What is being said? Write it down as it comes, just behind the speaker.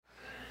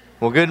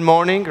Well, good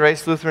morning,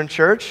 Grace Lutheran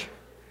Church.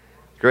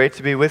 Great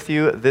to be with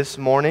you this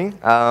morning.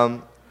 My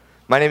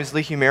name is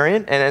Lee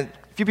Humarian, and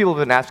a few people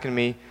have been asking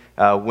me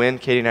when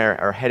Katie and I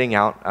are heading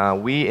out.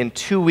 In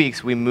 2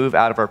 weeks, we move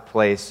out of our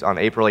place on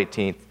April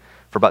 18th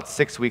for about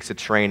 6 weeks of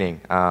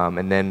training,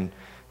 and then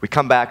we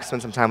come back,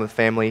 spend some time with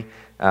family,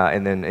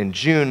 and then in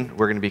June,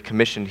 we're going to be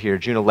commissioned here.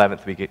 June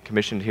 11th, we get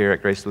commissioned here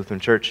at Grace Lutheran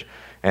Church,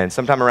 and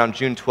sometime around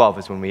June 12th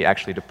is when we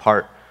actually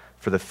depart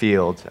for the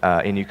field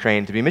in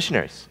Ukraine to be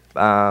missionaries.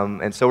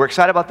 And so we're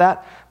excited about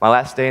that. My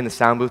last day in the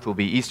sound booth will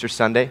be Easter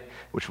Sunday,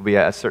 which will be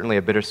certainly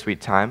a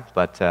bittersweet time,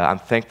 but I'm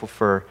thankful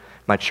for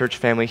my church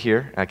family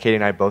here. Katie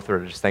and I both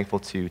are just thankful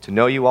to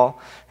know you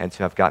all and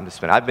to have gotten to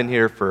spend. I've been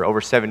here for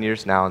over 7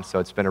 years now, and so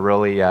it's been a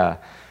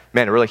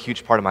really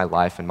huge part of my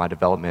life and my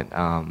development,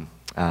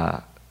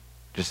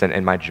 just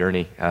in my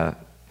journey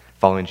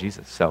following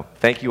Jesus. So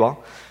thank you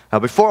all.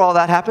 Before all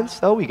that happens,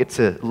 though, we get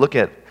to look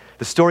at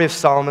the story of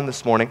Solomon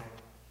this morning.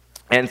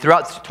 And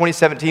throughout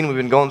 2017, we've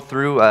been going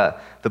through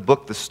the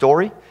book, The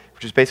Story,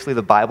 which is basically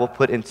the Bible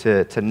put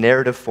into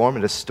narrative form,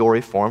 into story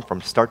form from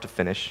start to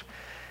finish.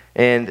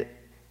 And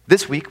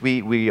this week,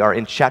 we are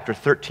in chapter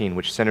 13,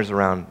 which centers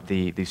around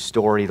the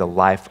story, the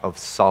life of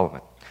Solomon.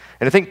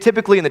 And I think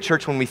typically in the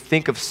church, when we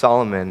think of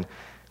Solomon,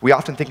 we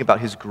often think about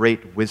his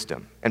great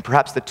wisdom. And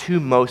perhaps the two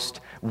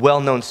most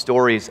well-known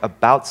stories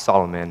about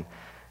Solomon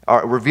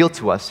reveal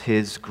to us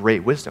his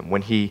great wisdom.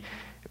 When he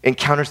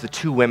encounters the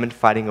two women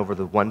fighting over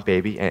the one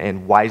baby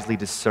and wisely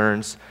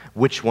discerns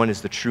which one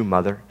is the true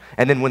mother.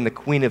 And then when the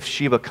Queen of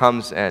Sheba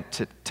comes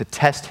to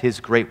test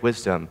his great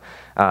wisdom,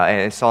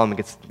 and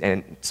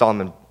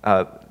Solomon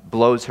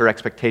blows her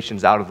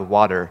expectations out of the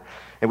water.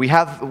 And we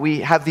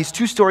have these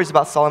two stories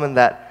about Solomon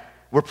that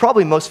we're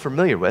probably most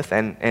familiar with,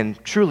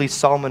 and truly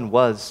Solomon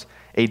was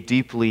a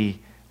deeply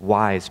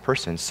wise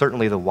person,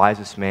 certainly the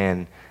wisest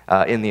man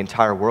in the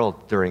entire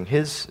world during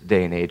his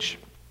day and age.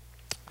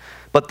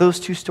 But those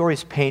two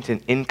stories paint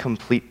an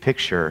incomplete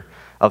picture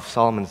of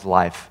Solomon's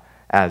life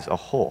as a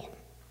whole.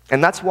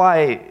 And that's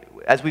why,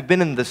 as we've been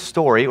in the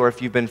story, or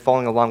if you've been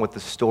following along with the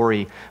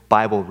story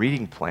Bible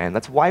reading plan,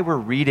 that's why we're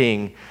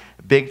reading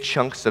big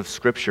chunks of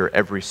Scripture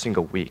every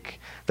single week.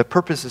 The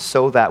purpose is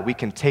so that we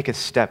can take a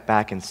step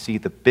back and see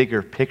the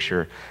bigger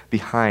picture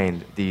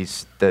behind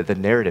the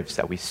narratives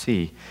that we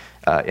see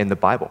in the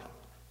Bible.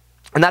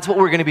 And that's what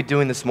we're going to be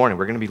doing this morning.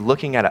 We're going to be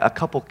looking at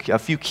a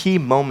few key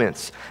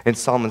moments in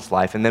Solomon's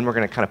life, and then we're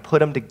going to kind of put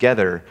them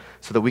together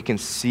so that we can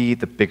see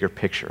the bigger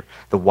picture,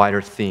 the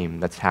wider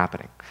theme that's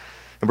happening.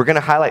 And we're going to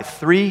highlight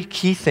three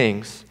key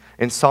things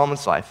in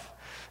Solomon's life.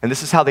 And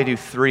this is how they do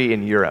three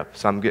in Europe.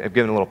 So I'm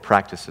giving a little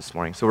practice this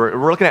morning. So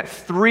we're looking at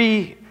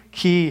three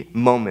key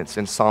moments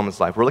in Solomon's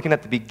life. We're looking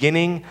at the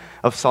beginning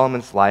of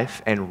Solomon's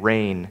life and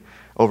reign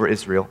over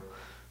Israel.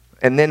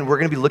 And then we're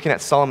going to be looking at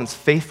Solomon's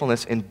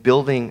faithfulness in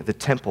building the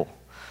temple.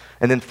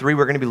 And then three,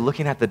 we're going to be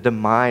looking at the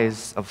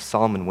demise of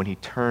Solomon when he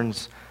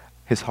turns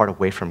his heart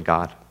away from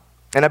God.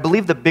 And I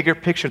believe the bigger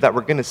picture that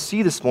we're going to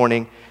see this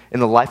morning in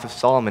the life of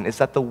Solomon is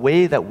that the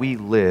way that we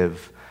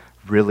live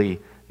really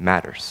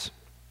matters.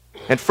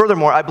 And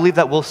furthermore, I believe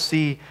that we'll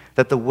see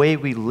that the way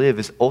we live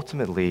is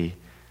ultimately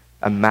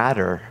a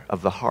matter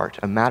of the heart,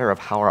 a matter of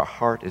how our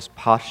heart is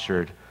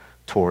postured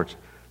toward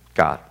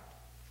God.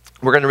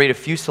 We're going to read a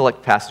few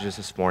select passages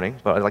this morning,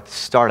 but I'd like to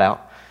start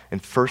out in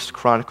 1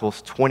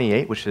 Chronicles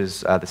 28, which is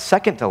the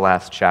second to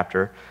last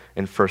chapter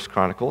in 1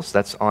 Chronicles.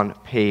 That's on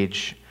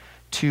page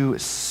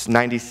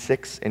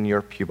 296 in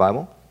your Pew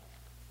Bible.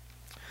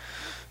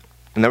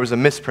 And there was a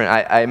misprint.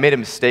 I made a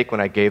mistake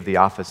when I gave the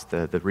office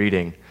the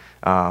reading.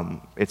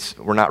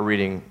 We're not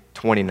reading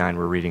 29,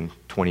 we're reading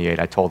 28.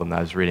 I told them that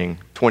I was reading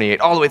 28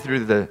 all the way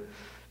through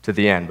to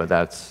the end, but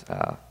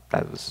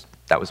that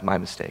was my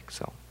mistake,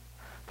 so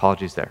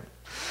apologies there.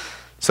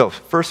 So,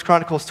 1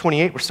 Chronicles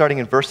 28, we're starting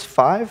in verse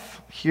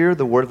 5. Hear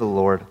the word of the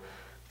Lord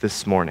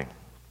this morning.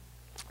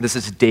 This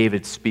is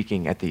David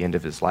speaking at the end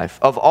of his life.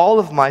 Of all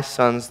of my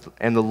sons,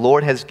 and the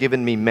Lord has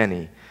given me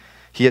many,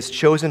 he has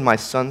chosen my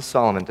son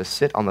Solomon to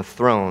sit on the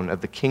throne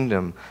of the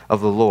kingdom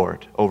of the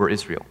Lord over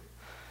Israel.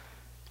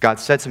 God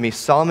said to me,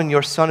 Solomon,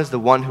 your son is the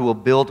one who will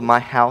build my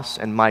house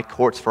and my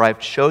courts, for I have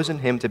chosen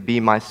him to be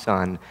my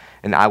son,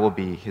 and I will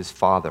be his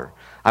father.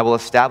 I will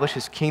establish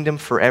his kingdom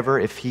forever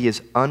if he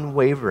is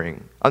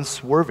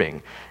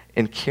unswerving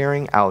in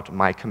carrying out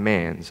my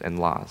commands and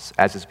laws,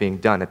 as is being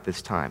done at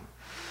this time.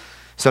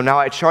 So now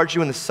I charge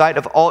you in the sight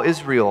of all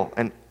Israel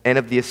and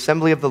of the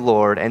assembly of the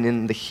Lord and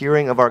in the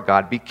hearing of our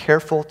God, be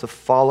careful to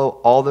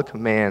follow all the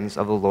commands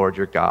of the Lord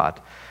your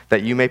God,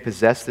 that you may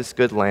possess this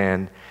good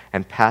land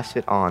and pass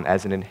it on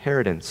as an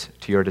inheritance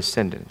to your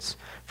descendants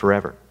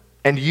forever.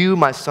 And you,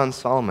 my son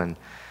Solomon,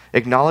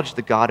 acknowledge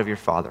the God of your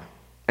father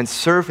and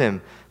serve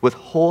him with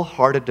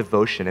wholehearted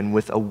devotion and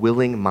with a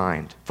willing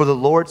mind. For the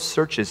Lord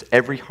searches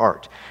every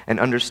heart and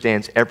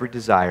understands every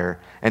desire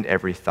and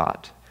every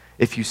thought.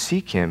 If you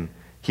seek him,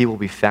 he will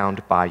be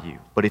found by you.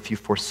 But if you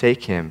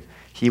forsake him,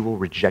 he will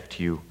reject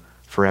you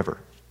forever.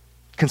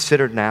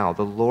 Consider now,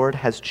 the Lord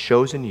has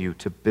chosen you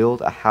to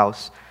build a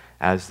house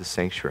as the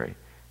sanctuary.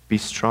 Be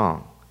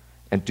strong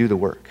and do the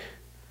work.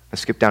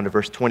 Let's skip down to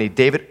verse 20.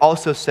 David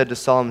also said to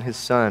Solomon his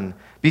son,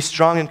 "Be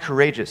strong and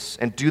courageous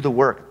and do the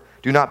work.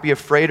 Do not be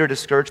afraid or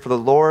discouraged, for the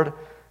Lord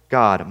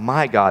God,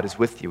 my God, is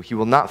with you. He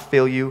will not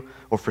fail you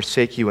or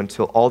forsake you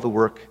until all the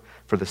work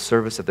for the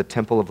service of the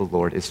temple of the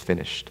Lord is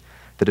finished.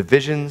 The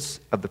divisions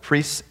of the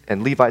priests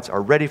and Levites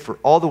are ready for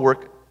all the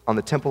work on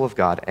the temple of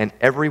God, and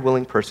every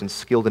willing person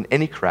skilled in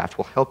any craft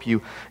will help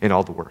you in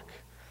all the work.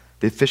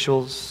 The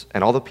officials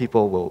and all the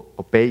people will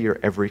obey your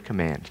every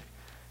command."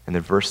 And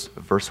then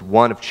verse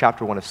 1 of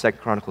chapter 1 of 2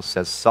 Chronicles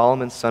says,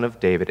 "Solomon, son of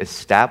David,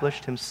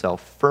 established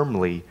himself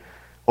firmly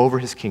over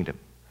his kingdom,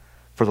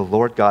 for the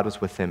Lord God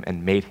was with him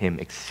and made him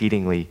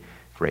exceedingly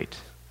great."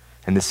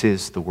 And this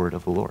is the word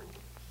of the Lord.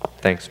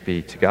 Thanks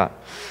be to God.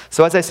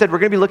 So as I said, we're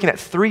going to be looking at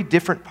three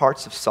different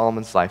parts of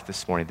Solomon's life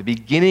this morning. The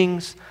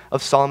beginnings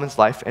of Solomon's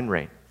life and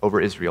reign over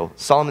Israel,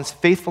 Solomon's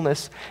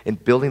faithfulness in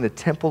building the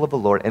temple of the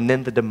Lord, and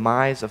then the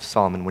demise of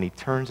Solomon when he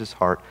turns his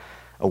heart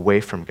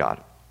away from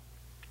God.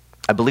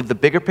 I believe the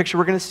bigger picture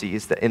we're going to see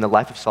is that in the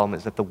life of Solomon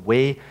is that the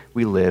way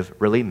we live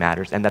really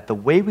matters, and that the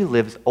way we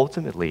live is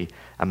ultimately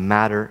a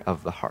matter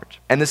of the heart.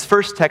 And this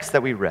first text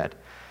that we read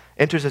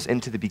enters us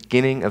into the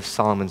beginning of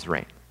Solomon's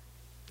reign.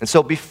 And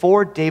so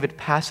before David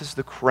passes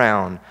the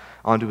crown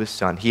onto his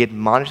son, he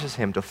admonishes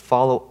him to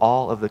follow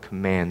all of the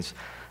commands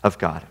of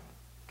God.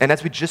 And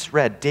as we just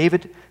read,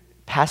 David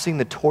passing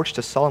the torch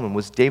to Solomon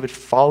was David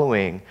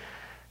following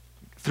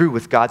through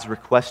with God's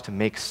request to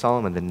make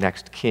Solomon the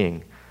next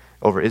king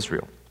over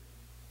Israel.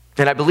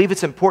 And I believe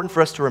it's important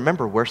for us to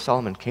remember where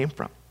Solomon came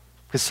from.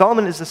 Because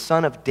Solomon is the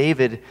son of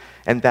David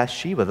and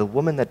Bathsheba, the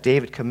woman that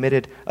David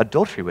committed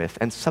adultery with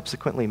and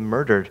subsequently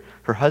murdered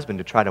her husband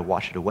to try to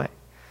wash it away.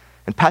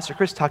 And Pastor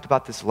Chris talked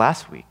about this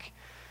last week,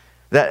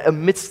 that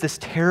amidst this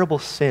terrible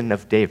sin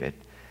of David,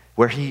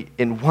 where he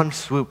in one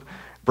swoop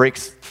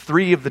breaks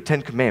 3 of the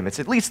 10 commandments,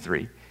 at least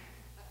 3,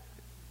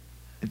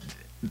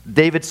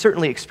 David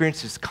certainly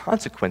experiences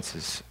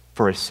consequences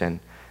for his sin.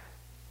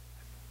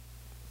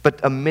 But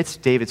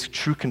amidst David's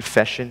true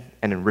confession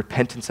and in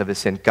repentance of his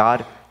sin,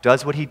 God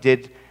does what he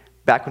did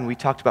back when we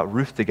talked about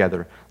Ruth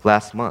together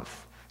last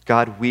month.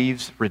 God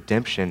weaves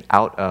redemption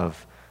out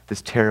of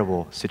this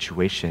terrible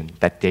situation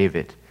that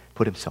David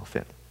put himself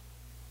in.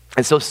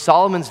 And so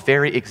Solomon's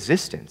very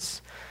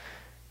existence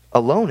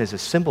alone is a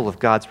symbol of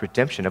God's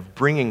redemption, of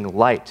bringing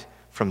light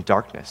from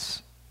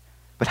darkness.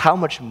 But how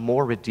much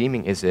more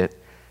redeeming is it,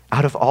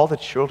 out of all the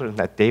children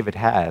that David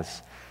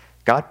has,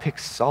 God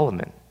picks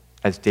Solomon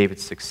as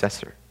David's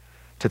successor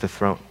to the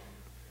throne.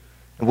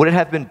 And would it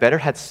have been better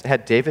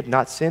had David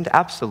not sinned?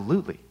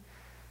 Absolutely.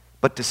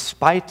 But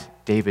despite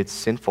David's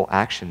sinful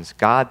actions,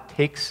 God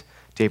takes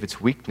David's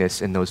weakness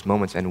in those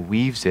moments and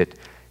weaves it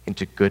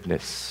into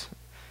goodness.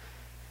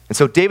 And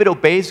so David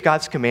obeys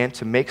God's command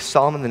to make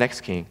Solomon the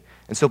next king.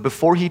 And so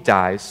before he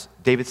dies,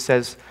 David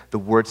says the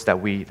words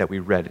that we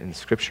read in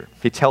Scripture.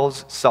 He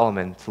tells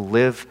Solomon to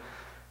live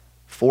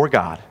for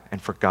God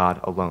and for God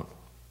alone.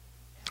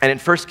 And in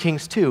 1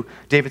 Kings 2,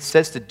 David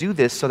says to do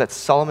this so that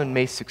Solomon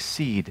may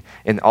succeed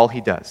in all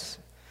he does.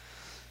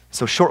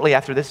 So shortly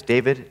after this,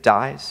 David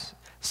dies,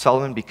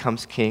 Solomon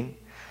becomes king,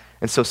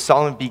 and so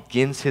Solomon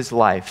begins his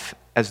life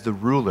as the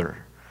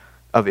ruler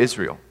of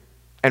Israel.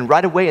 And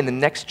right away in the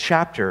next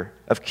chapter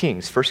of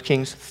Kings, 1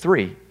 Kings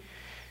 3,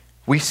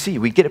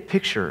 we get a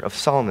picture of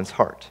Solomon's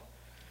heart.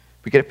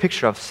 We get a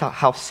picture of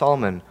how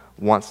Solomon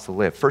wants to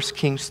live. 1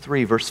 Kings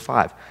 3, verse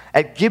 5.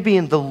 At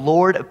Gibeon, the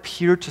Lord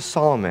appeared to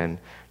Solomon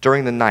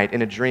during the night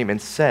in a dream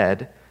and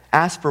said,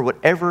 "Ask for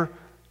whatever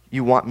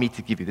you want me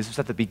to give you." This was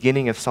at the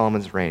beginning of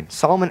Solomon's reign.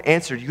 Solomon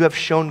answered, "You have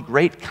shown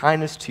great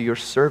kindness to your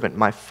servant,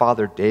 my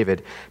father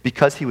David,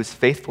 because he was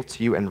faithful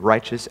to you and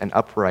righteous and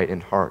upright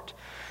in heart.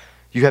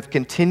 You have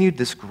continued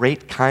this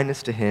great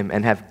kindness to him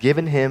and have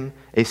given him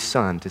a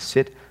son to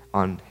sit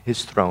on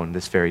his throne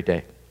this very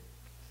day.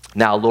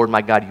 Now, Lord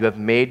my God, you have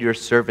made your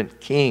servant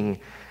king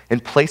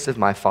in place of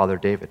my father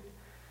David.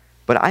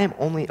 But I am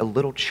only a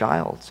little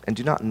child and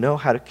do not know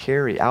how to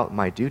carry out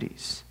my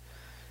duties.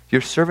 Your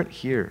servant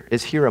here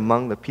is here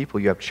among the people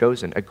you have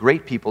chosen, a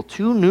great people,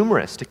 too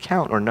numerous to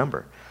count or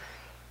number.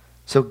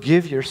 So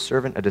give your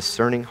servant a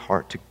discerning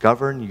heart to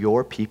govern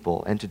your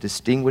people and to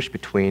distinguish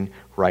between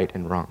right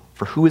and wrong.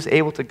 For who is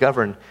able to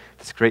govern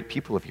this great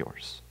people of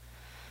yours?"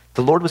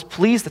 The Lord was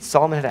pleased that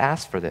Solomon had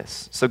asked for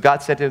this. So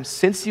God said to him,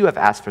 "Since you have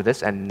asked for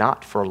this, and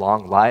not for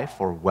long life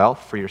or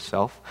wealth for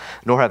yourself,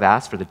 nor have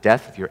asked for the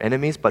death of your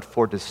enemies, but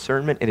for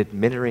discernment in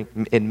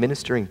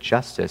administering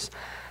justice,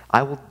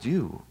 I will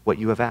do what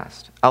you have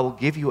asked. I will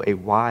give you a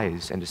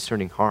wise and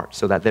discerning heart,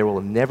 so that there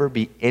will never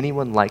be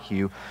anyone like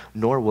you,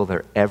 nor will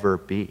there ever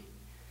be.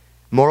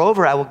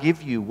 Moreover, I will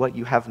give you what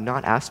you have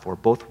not asked for,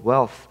 both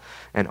wealth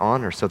and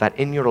honor, so that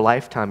in your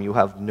lifetime you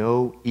have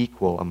no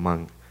equal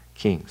among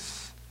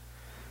kings.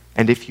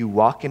 And if you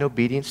walk in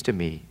obedience to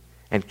me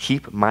and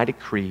keep my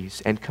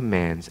decrees and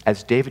commands,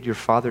 as David your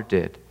father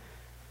did,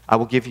 I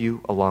will give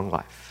you a long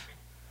life."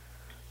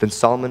 Then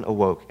Solomon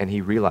awoke, and he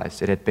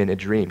realized it had been a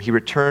dream. He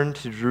returned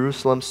to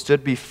Jerusalem,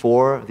 stood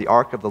before the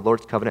ark of the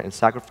Lord's covenant, and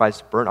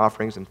sacrificed burnt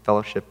offerings and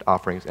fellowship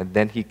offerings. And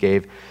then he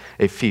gave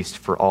a feast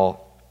for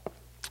all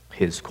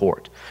his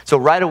court. So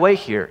right away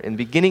here, in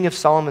the beginning of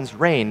Solomon's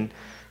reign,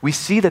 we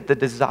see that the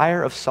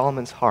desire of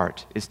Solomon's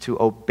heart is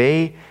to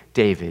obey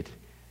David,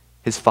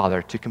 his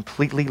father, to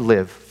completely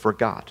live for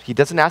God. He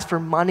doesn't ask for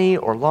money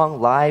or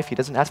long life. He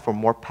doesn't ask for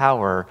more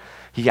power.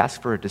 He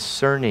asks for a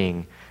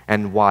discerning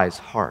and wise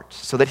heart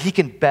so that he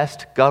can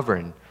best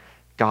govern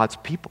God's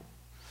people.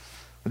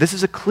 This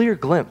is a clear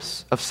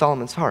glimpse of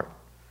Solomon's heart.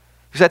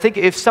 Because I think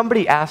if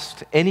somebody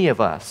asked any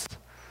of us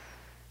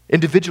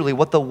individually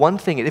what the one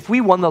thing, if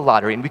we won the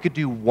lottery and we could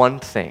do one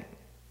thing,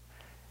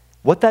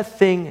 what that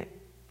thing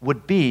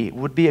would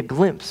be a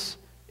glimpse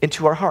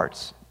into our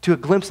hearts, to a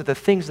glimpse at the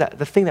thing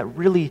that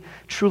really,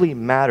 truly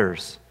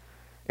matters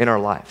in our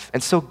life.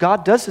 And so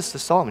God does this to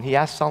Solomon. He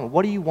asks Solomon,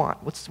 what do you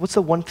want? What's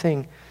the one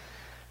thing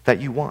that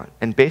you want?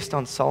 And based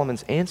on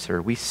Solomon's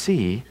answer, we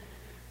see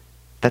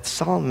that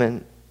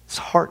Solomon's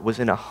heart was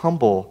in a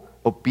humble,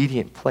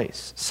 obedient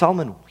place.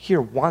 Solomon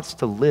here wants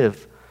to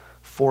live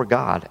for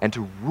God and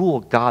to rule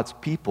God's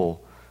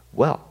people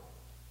well.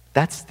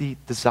 That's the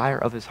desire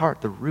of his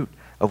heart, the root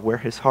of where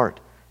his heart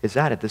is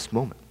at this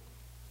moment.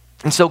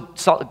 And so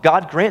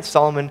God grants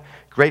Solomon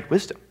great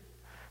wisdom.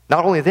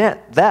 Not only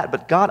that,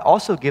 but God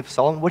also gives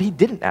Solomon what he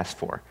didn't ask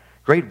for,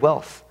 great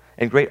wealth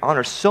and great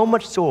honor, so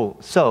much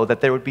so that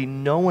there would be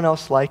no one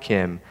else like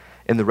him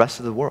in the rest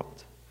of the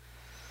world.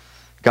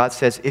 God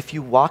says, if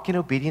you walk in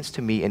obedience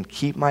to me and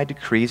keep my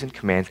decrees and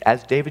commands,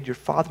 as David your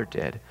father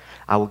did,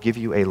 I will give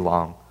you a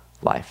long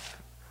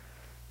life.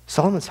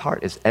 Solomon's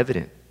heart is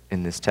evident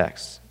in this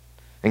text.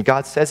 And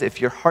God says, if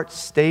your heart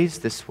stays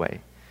this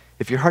way,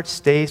 if your heart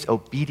stays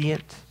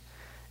obedient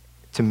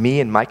to me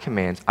and my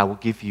commands, I will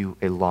give you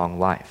a long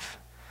life.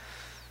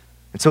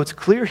 And so it's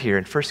clear here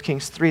in 1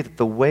 Kings 3 that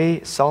the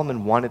way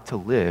Solomon wanted to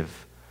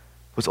live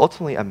was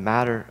ultimately a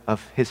matter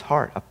of his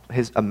heart,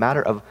 a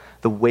matter of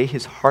the way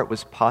his heart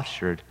was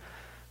postured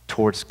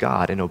towards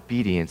God in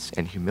obedience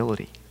and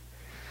humility.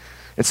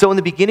 And so in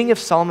the beginning of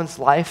Solomon's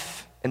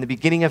life, in the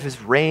beginning of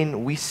his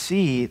reign, we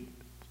see,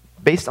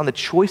 based on the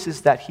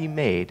choices that he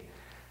made,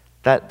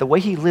 that the way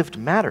he lived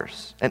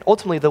matters. And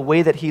ultimately, the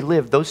way that he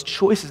lived, those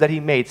choices that he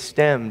made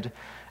stemmed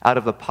out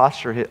of the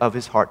posture of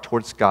his heart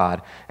towards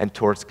God and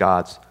towards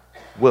God's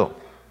will.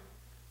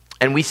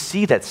 And we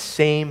see that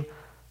same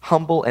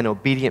humble and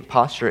obedient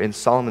posture in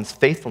Solomon's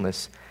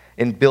faithfulness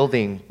in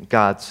building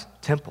God's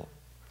temple.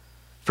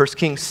 1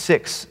 Kings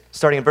 6,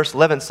 starting in verse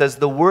 11, says,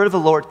 the word of the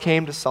Lord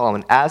came to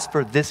Solomon, as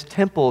for this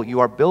temple you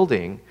are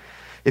building,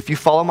 if you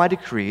follow my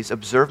decrees,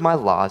 observe my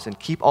laws, and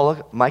keep all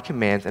of my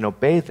commands and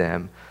obey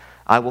them,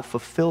 I will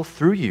fulfill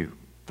through you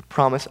the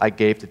promise I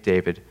gave to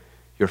David,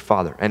 your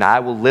father. And I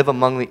will live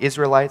among the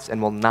Israelites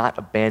and will not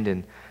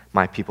abandon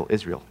my people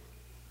Israel.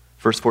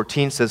 Verse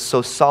 14 says,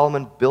 so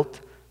Solomon built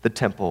the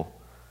temple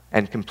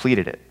and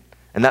completed it.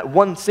 And that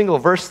one single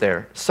verse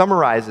there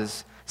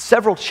summarizes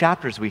several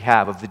chapters we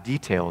have of the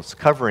details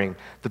covering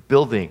the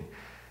building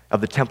of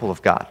the temple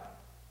of God.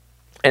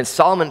 And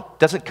Solomon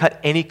doesn't cut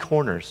any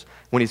corners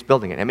when he's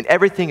building it. I mean,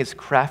 everything is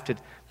crafted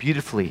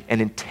beautifully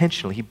and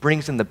intentionally. He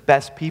brings in the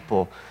best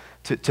people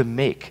to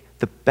make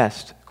the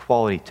best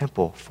quality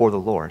temple for the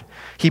Lord.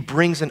 He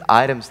brings in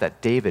items that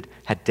David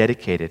had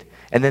dedicated.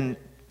 And then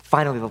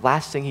finally, the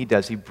last thing he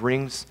does, the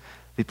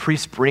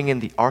priests bring in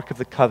the Ark of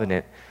the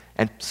Covenant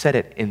and set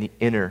it in the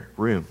inner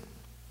room,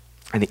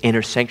 in the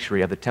inner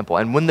sanctuary of the temple.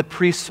 And when the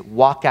priests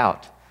walk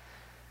out,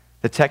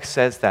 the text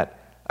says that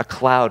a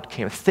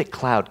thick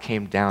cloud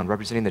came down,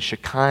 representing the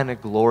Shekinah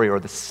glory,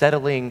 or the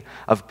settling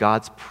of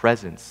God's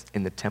presence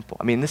in the temple.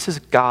 I mean, this is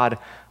God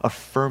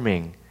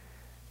affirming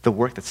the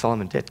work that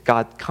Solomon did.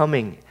 God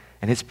coming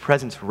and his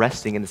presence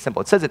resting in the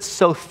temple. It says it's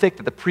so thick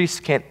that the priests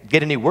can't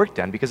get any work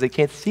done because they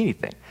can't see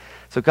anything.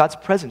 So God's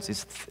presence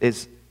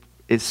is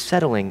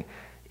settling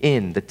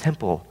in the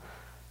temple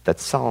that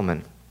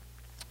Solomon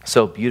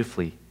so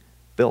beautifully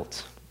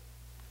built.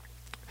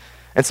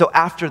 And so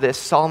after this,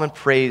 Solomon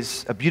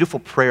prays a beautiful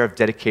prayer of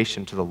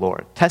dedication to the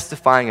Lord,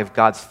 testifying of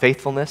God's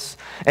faithfulness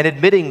and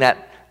admitting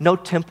that no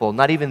temple,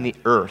 not even the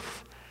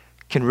earth,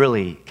 can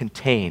really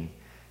contain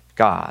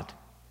God.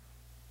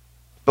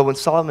 But when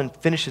Solomon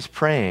finishes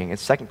praying, in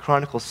 2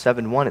 Chronicles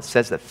 7:1, it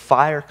says that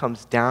fire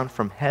comes down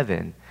from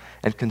heaven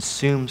and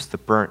consumes the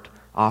burnt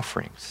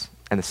offerings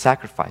and the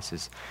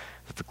sacrifices,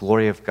 that the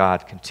glory of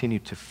God continue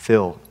to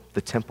fill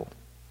the temple.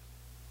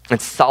 And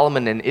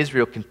Solomon and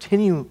Israel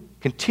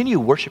continue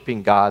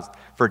worshiping God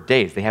for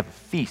days. They have a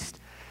feast.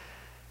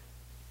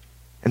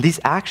 And these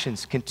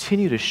actions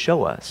continue to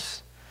show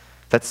us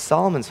that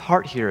Solomon's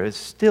heart here is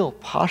still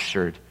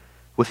postured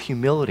with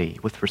humility,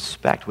 with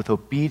respect, with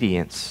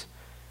obedience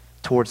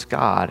towards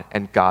God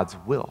and God's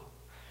will.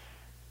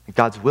 And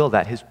God's will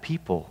that his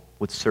people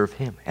would serve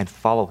him and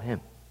follow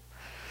him.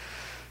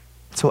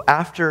 So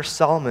after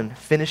Solomon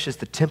finishes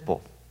the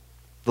temple,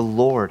 the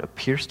Lord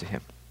appears to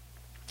him.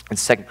 In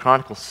 2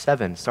 Chronicles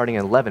 7, starting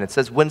at 11, it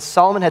says, when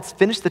Solomon had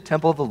finished the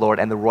temple of the Lord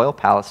and the royal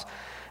palace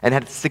and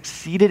had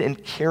succeeded in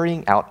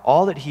carrying out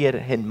all that he had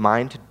in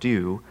mind to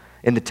do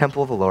in the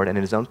temple of the Lord and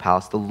in his own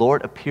palace, the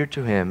Lord appeared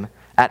to him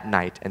at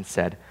night and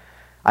said,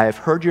 I have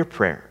heard your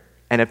prayer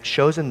and have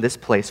chosen this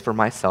place for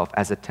myself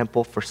as a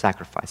temple for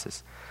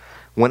sacrifices.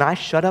 When I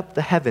shut up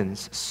the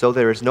heavens so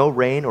there is no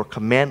rain, or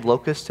command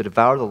locusts to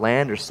devour the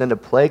land, or send a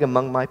plague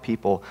among my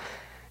people,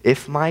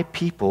 if my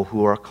people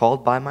who are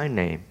called by my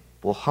name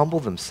will humble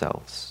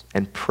themselves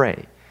and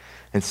pray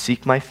and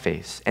seek my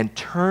face and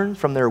turn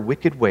from their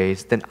wicked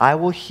ways, then I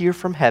will hear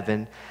from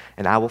heaven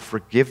and I will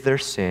forgive their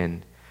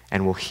sin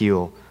and will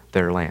heal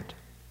their land.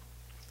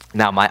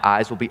 Now my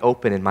eyes will be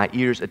open and my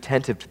ears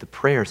attentive to the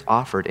prayers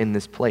offered in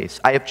this place.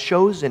 I have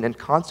chosen and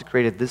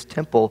consecrated this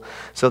temple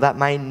so that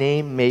my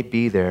name may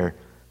be there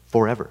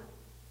forever.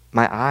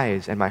 My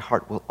eyes and my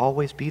heart will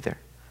always be there.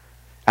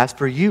 As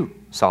for you,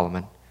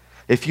 Solomon,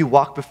 if you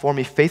walk before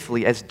me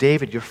faithfully as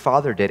David your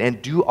father did,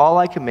 and do all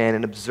I command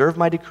and observe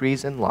my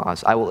decrees and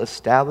laws, I will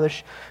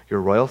establish your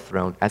royal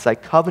throne as I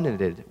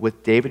covenanted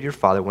with David your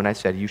father when I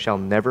said, you shall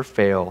never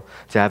fail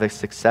to have a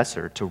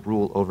successor to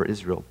rule over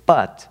Israel.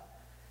 But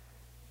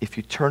if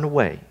you turn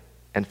away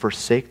and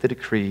forsake the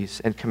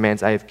decrees and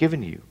commands I have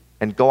given you,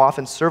 and go off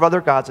and serve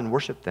other gods and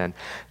worship them,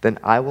 then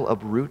I will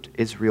uproot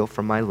Israel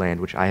from my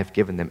land which I have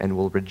given them, and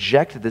will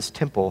reject this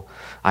temple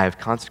I have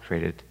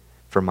consecrated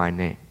for my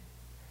name.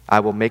 I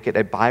will make it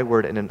a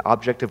byword and an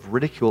object of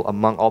ridicule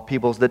among all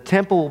peoples. The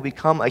temple will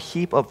become a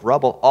heap of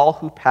rubble. All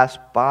who pass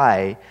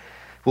by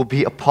will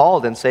be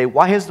appalled and say,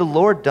 why has the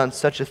Lord done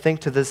such a thing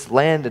to this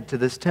land and to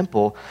this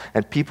temple?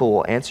 And people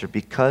will answer,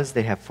 because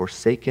they have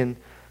forsaken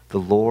the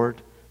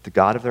Lord, the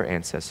God of their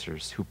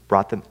ancestors, who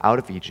brought them out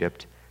of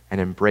Egypt,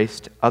 and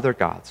embraced other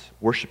gods,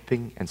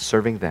 worshiping and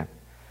serving them.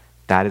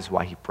 That is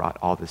why he brought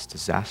all this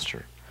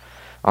disaster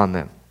on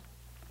them.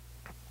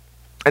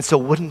 And so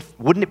wouldn't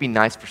it be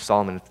nice for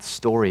Solomon if the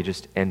story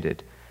just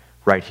ended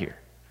right here?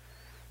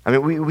 I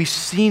mean, we've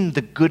seen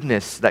the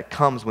goodness that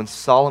comes when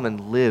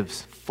Solomon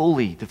lives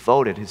fully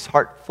devoted, his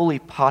heart fully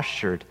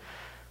postured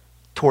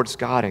towards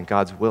God and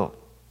God's will.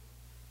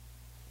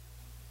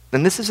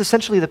 And this is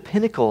essentially the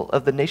pinnacle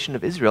of the nation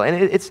of Israel.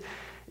 And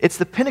it's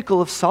the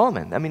pinnacle of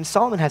Solomon. I mean,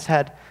 Solomon has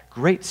had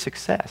great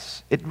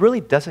success. It really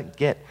doesn't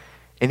get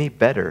any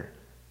better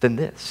than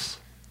this.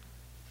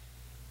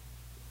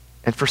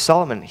 And for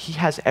Solomon, he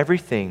has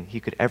everything he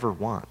could ever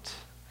want.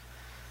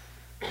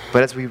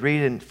 But as we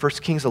read in 1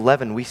 Kings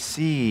 11, we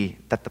see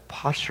that the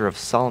posture of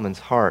Solomon's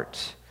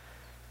heart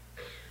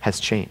has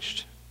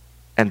changed.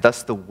 And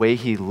thus the way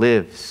he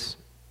lives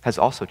has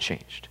also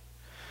changed.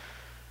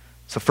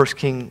 So 1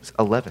 Kings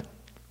 11,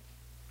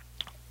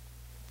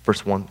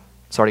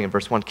 starting in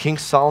verse 1. King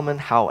Solomon,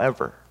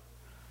 however,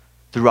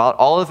 throughout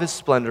all of his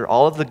splendor,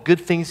 all of the good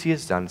things he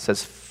has done, it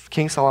says,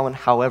 King Solomon,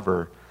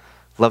 however,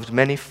 loved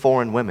many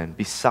foreign women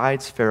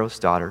besides Pharaoh's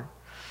daughter,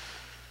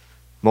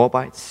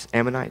 Moabites,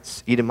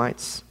 Ammonites,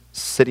 Edomites,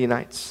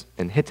 Sidonites,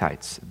 and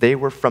Hittites. They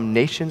were from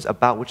nations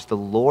about which the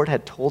Lord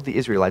had told the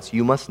Israelites,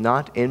 you must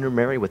not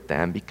intermarry with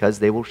them, because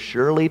they will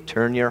surely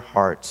turn your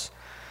hearts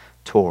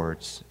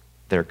towards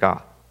their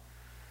God.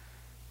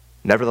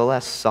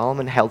 Nevertheless,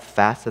 Solomon held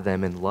fast to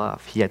them in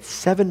love. He had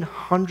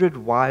 700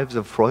 wives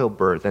of royal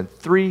birth and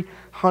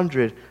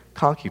 300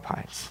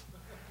 concubines.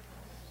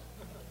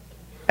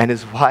 And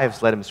his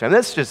wives led him astray.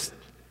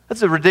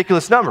 That's a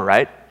ridiculous number,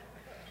 right?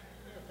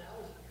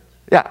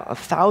 Yeah,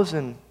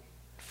 1,000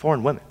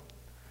 foreign women.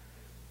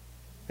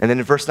 And then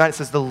in verse 9 it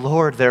says, the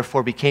Lord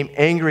therefore became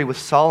angry with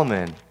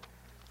Solomon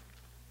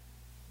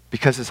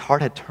because his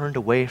heart had turned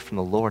away from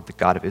the Lord, the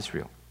God of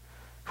Israel,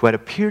 who had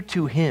appeared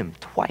to him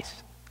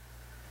twice.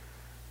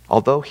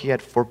 Although he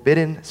had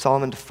forbidden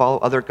Solomon to follow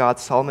other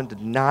gods, Solomon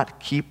did not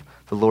keep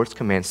the Lord's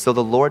commands. So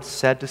the Lord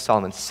said to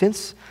Solomon,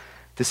 since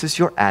this is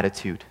your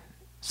attitude,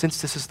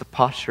 since this is the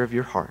posture of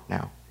your heart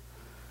now,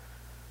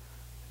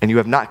 and you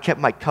have not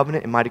kept my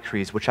covenant and my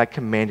decrees, which I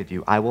commanded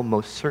you, I will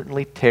most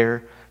certainly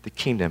tear the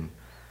kingdom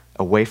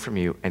away from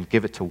you and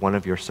give it to one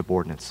of your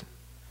subordinates.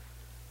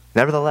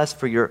 Nevertheless,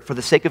 for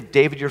the sake of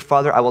David your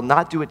father, I will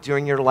not do it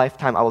during your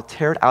lifetime. I will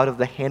tear it out of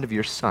the hand of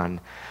your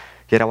son.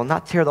 Yet I will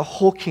not tear the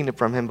whole kingdom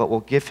from him, but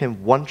will give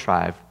him one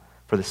tribe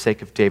for the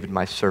sake of David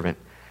my servant,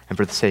 and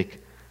for the sake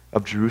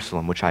of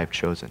Jerusalem, which I have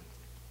chosen.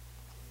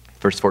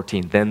 Verse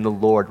 14, then the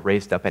Lord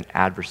raised up an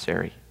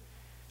adversary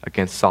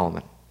against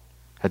Solomon,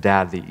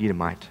 Hadad the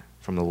Edomite,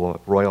 from the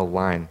royal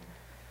line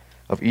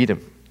of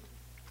Edom.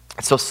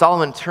 And so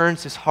Solomon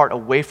turns his heart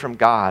away from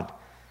God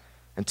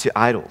and to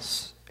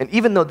idols. And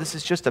even though this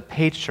is just a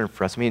page turn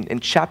for us, I mean, in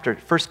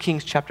 1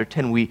 Kings chapter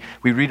 10, we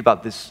read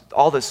about this,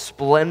 all the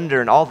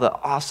splendor and all the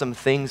awesome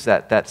things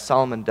that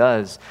Solomon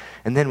does.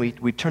 And then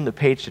we turn the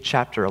page to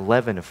chapter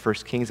 11 of 1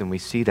 Kings, and we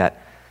see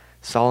that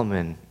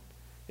Solomon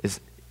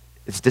is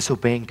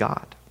disobeying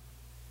God.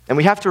 And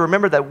we have to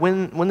remember that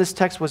when this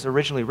text was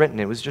originally written,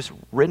 it was just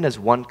written as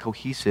one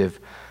cohesive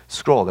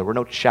scroll. There were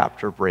no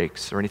chapter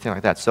breaks or anything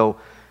like that. So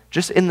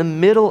just in the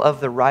middle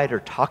of the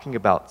writer talking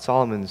about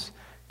Solomon's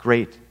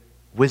great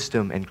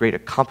wisdom and great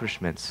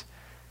accomplishments,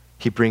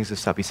 he brings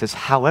this up. He says,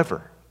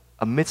 however,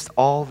 amidst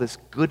all this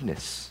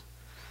goodness,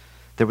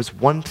 there was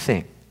one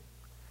thing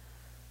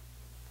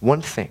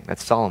that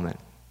Solomon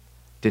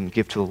didn't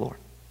give to the Lord.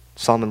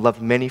 Solomon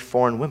loved many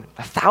foreign women.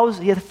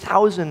 He had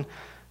 1,000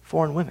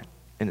 foreign women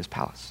in his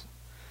palace.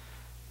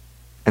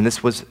 And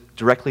this was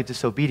directly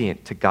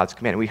disobedient to God's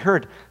command. We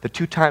heard the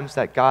 2 times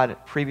that God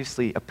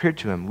previously appeared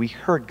to him, we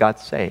heard God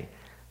say,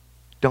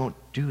 don't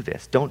do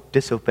this. Don't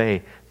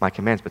disobey my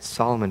commands. But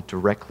Solomon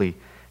directly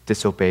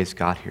disobeys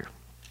God here.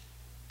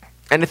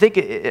 And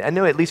I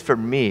know at least for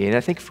me, and I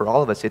think for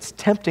all of us, it's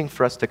tempting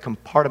for us to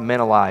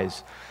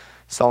compartmentalize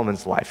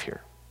Solomon's life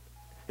here.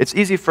 It's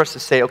easy for us to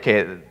say,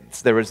 okay,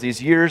 there was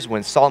these years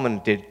when Solomon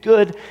did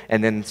good,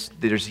 and then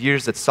there's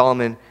years that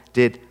Solomon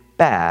did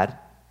bad.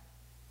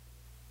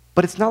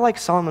 But it's not like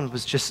Solomon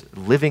was just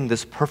living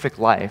this perfect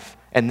life,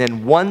 and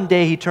then one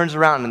day he turns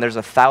around and there's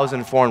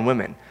 1,000 foreign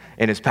women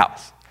in his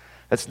palace.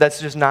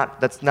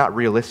 That's not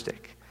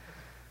realistic.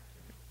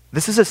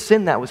 This is a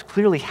sin that was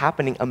clearly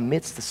happening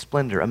amidst the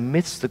splendor,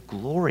 amidst the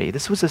glory.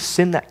 This was a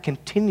sin that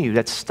continued,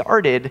 that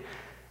started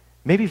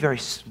maybe very,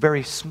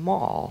 very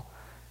small,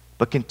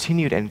 but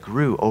continued and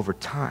grew over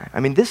time. I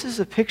mean, this is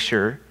a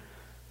picture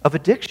of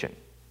addiction.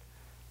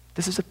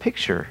 This is a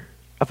picture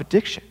of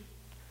addiction.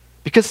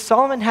 Because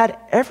Solomon had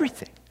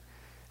everything.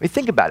 I mean,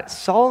 think about it.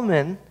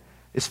 Solomon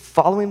is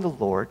following the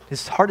Lord.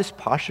 His heart is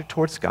postured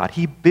towards God.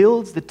 He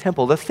builds the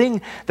temple, the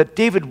thing that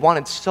David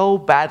wanted so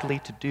badly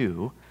to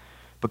do,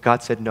 but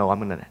God said, no, I'm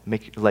going to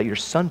let your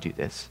son do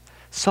this.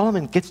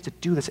 Solomon gets to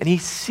do this, and he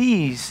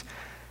sees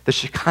the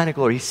Shekinah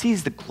glory. He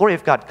sees the glory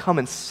of God come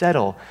and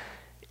settle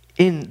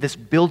in this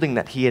building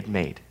that he had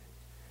made.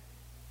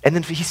 And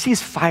then he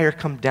sees fire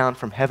come down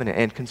from heaven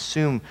and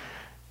consume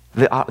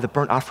the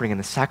burnt offering and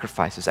the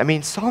sacrifices. I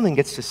mean, Solomon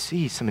gets to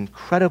see some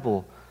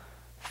incredible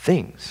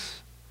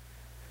things.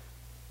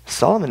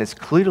 Solomon is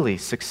clearly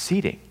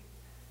succeeding,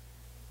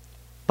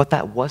 but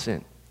that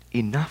wasn't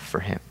enough for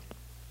him.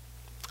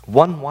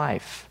 One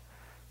wife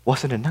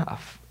wasn't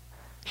enough.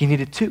 He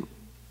needed 2.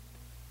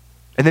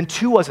 And then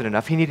 2 wasn't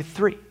enough. He needed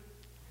 3.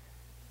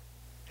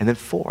 And then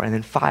 4, and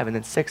then 5, and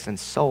then 6, and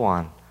so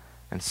on,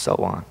 and so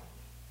on,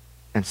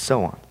 and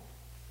so on.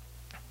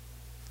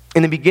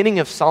 In the beginning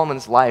of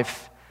Solomon's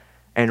life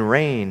and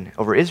reign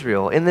over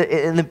Israel, in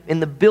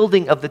the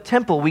building of the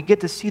temple, we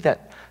get to see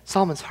that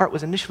Solomon's heart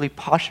was initially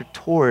postured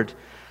toward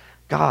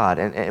God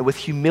and with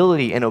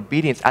humility and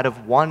obedience out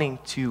of wanting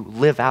to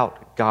live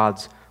out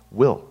God's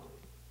will.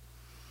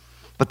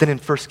 But then in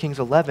 1 Kings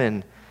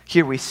 11,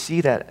 here we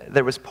see that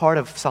there was part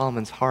of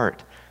Solomon's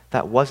heart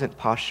that wasn't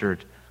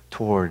postured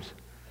toward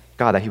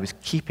God, that he was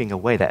keeping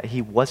away, that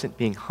he wasn't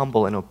being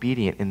humble and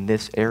obedient in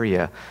this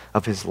area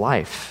of his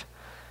life.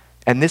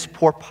 And this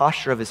poor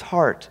posture of his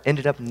heart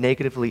ended up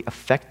negatively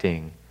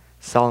affecting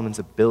Solomon's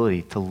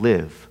ability to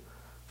live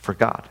for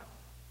God.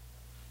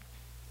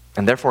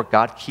 And therefore,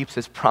 God keeps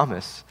his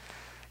promise,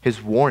 his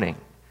warning,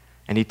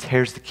 and he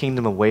tears the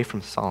kingdom away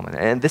from Solomon.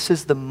 And this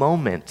is the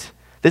moment.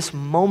 This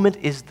moment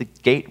is the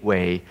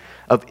gateway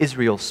of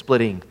Israel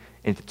splitting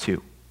into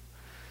 2.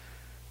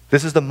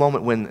 This is the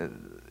moment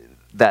when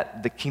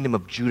that the kingdom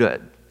of Judah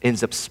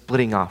ends up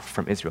splitting off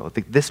from Israel.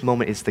 This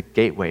moment is the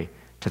gateway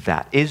to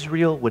that.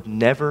 Israel would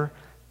never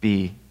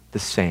be the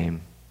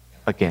same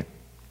again.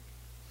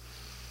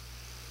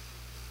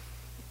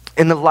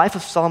 In the life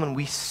of Solomon,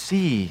 we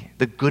see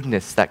the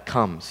goodness that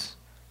comes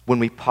when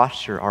we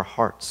posture our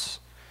hearts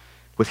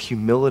with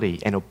humility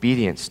and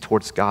obedience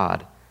towards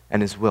God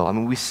and his will. I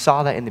mean, we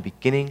saw that in the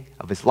beginning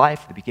of his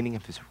life, the beginning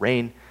of his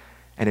reign,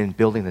 and in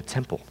building the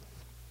temple.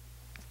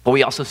 But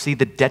we also see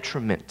the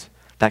detriment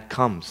that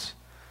comes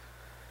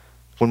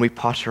when we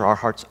posture our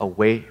hearts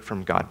away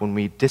from God, when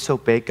we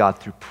disobey God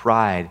through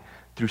pride,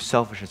 through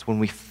selfishness, when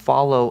we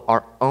follow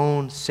our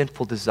own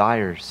sinful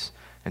desires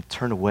and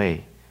turn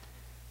away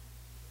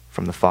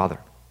from the Father.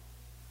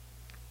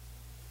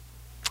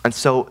 And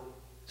so,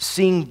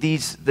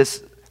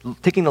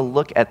 taking a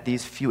look at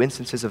these few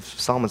instances of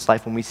Solomon's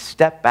life, when we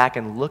step back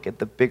and look at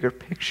the bigger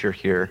picture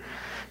here,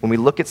 when we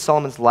look at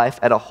Solomon's life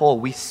as a whole,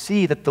 we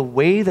see that the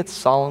way that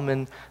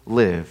Solomon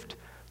lived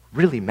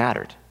really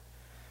mattered.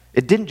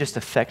 It didn't just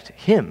affect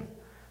him,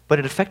 but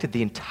it affected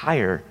the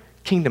entire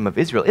kingdom of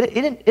Israel.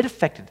 It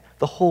affected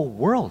the whole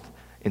world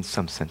in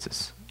some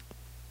senses.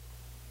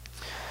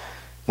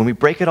 When we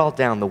break it all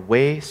down, the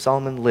way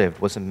Solomon lived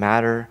was a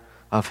matter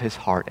of his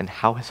heart and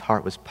how his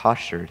heart was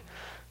postured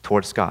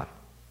towards God.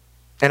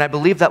 And I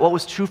believe that what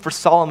was true for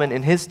Solomon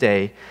in his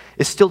day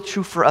is still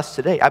true for us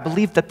today. I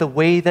believe that the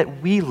way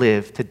that we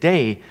live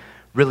today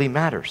really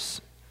matters.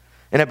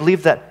 And I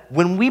believe that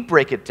when we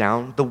break it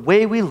down, the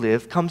way we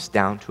live comes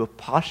down to a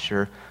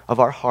posture of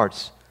our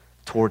hearts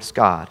towards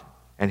God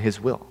and his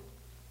will.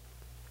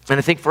 And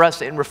I think for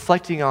us, in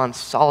reflecting on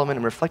Solomon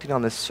and reflecting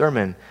on this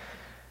sermon,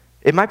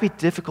 it might be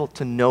difficult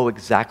to know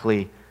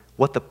exactly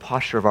what the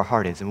posture of our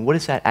heart is and what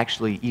does that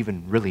actually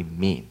even really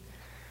mean.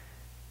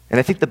 And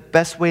I think the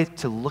best way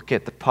to look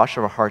at the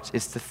posture of our hearts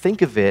is to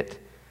think of it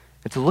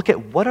and to look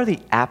at what are the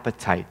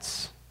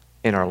appetites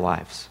in our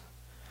lives.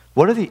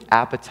 What are the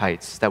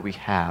appetites that we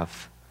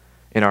have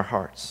in our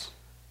hearts?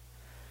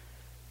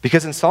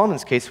 Because in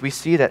Solomon's case, we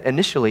see that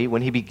initially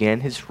when he began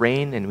his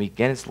reign and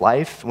began his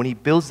life, when he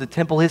builds the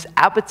temple, his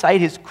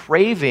appetite, his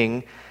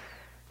craving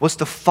was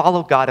to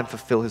follow God and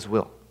fulfill his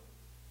will.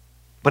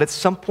 But at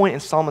some point in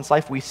Solomon's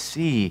life, we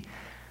see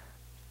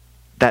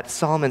that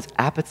Solomon's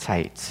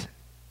appetite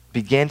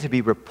began to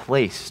be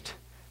replaced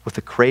with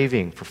a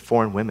craving for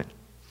foreign women.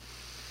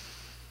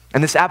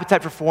 And this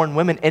appetite for foreign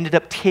women ended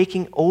up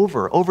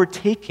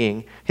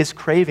overtaking his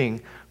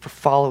craving for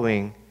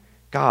following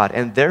God.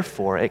 And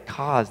therefore,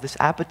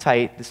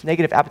 this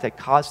negative appetite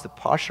caused the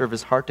posture of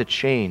his heart to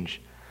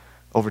change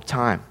over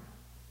time.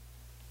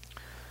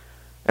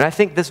 And I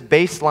think this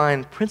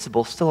baseline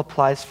principle still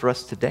applies for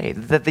us today,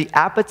 that the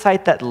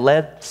appetite that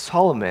led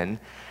Solomon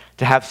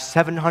to have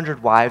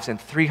 700 wives and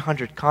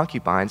 300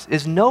 concubines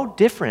is no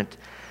different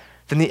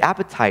than the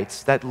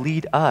appetites that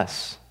lead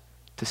us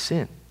to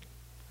sin.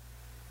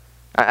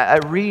 I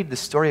read the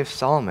story of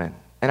Solomon,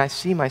 and I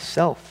see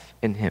myself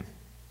in him.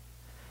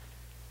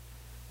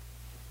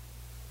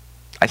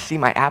 I see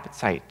my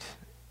appetite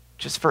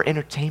just for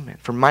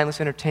entertainment, for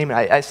mindless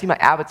entertainment. I see my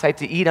appetite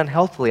to eat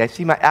unhealthily. I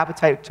see my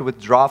appetite to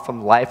withdraw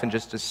from life and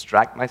just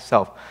distract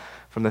myself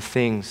from the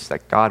things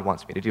that God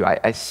wants me to do.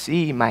 I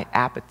see my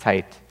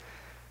appetite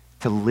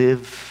to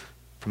live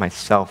for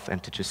myself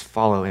and to just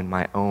follow in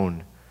my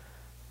own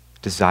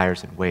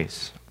desires and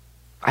ways.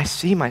 I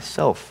see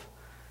myself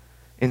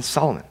in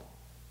Solomon.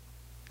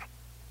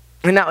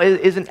 And now,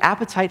 is an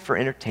appetite for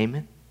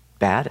entertainment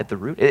bad at the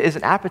root? Is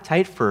an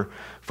appetite for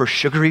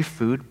sugary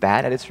food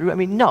bad at its root? I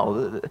mean,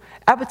 no.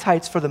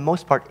 Appetites, for the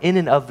most part, in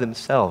and of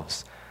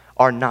themselves,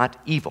 are not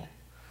evil.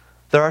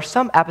 There are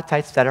some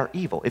appetites that are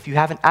evil. If you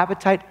have an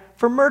appetite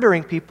for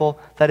murdering people,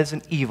 that is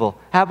an evil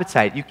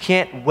appetite. You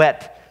can't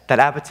whet that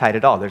appetite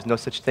at all. There's no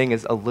such thing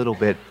as a little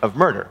bit of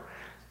murder.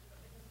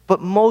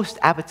 But most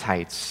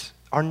appetites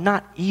are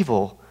not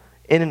evil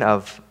in and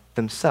of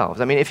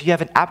themselves. I mean, if you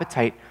have an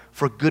appetite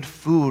for good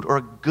food or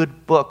a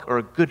good book or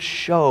a good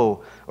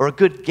show or a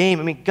good game,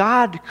 I mean,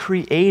 God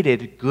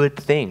created good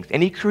things.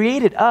 And he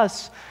created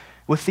us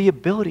with the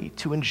ability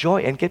to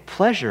enjoy and get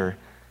pleasure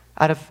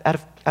out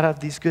of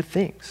these good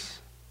things.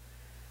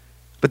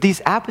 But these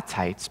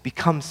appetites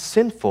become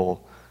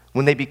sinful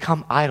when they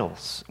become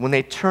idols, when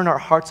they turn our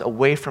hearts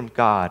away from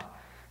God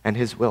and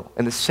his will,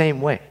 in the same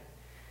way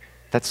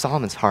that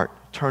Solomon's heart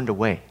turned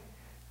away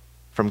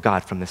from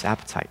God from this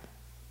appetite.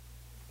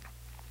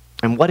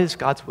 And what is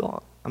God's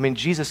will? I mean,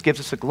 Jesus gives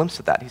us a glimpse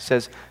of that. He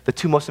says the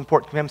two most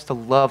important commandments, to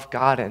love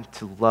God and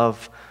to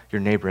love your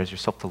neighbor as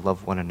yourself, to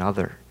love one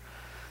another.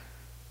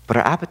 But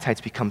our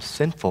appetites become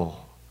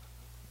sinful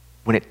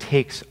when it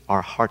takes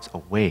our hearts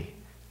away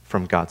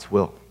from God's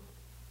will.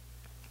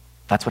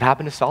 That's what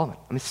happened to Solomon.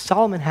 I mean,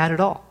 Solomon had it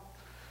all.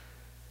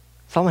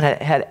 Solomon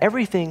had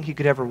everything he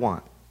could ever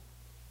want.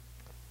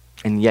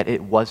 And yet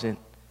it wasn't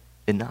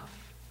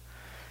enough.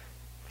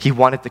 He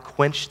wanted to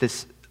quench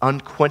this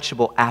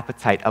unquenchable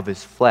appetite of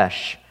his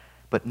flesh,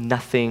 but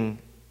nothing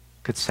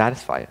could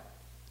satisfy it.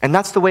 And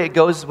that's the way it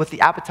goes with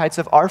the appetites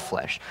of our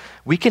flesh.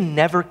 We can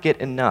never get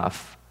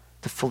enough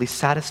to fully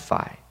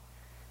satisfy.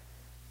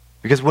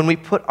 Because when we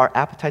put our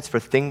appetites for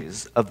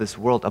things of this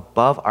world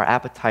above our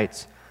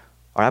appetite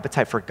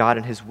for God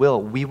and his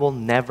will, we will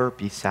never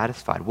be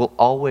satisfied. We'll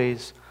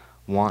always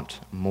want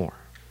more.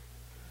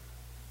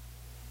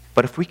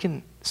 But if we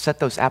can set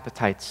those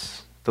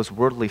appetites, those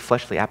worldly,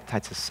 fleshly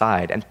appetites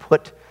aside and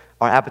put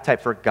our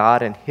appetite for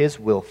God and his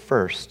will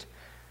first,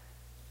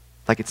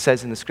 like it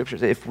says in the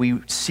scriptures, if we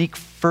seek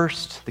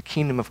first the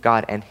kingdom of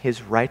God and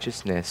his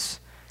righteousness,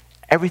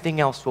 everything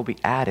else will be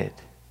added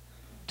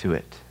to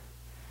it.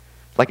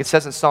 Like it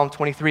says in Psalm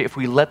 23, if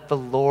we let the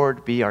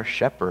Lord be our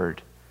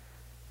shepherd,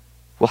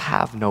 we'll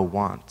have no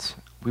want.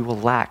 We will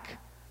lack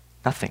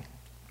nothing.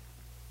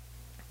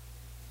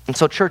 And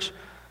so, church,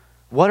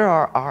 what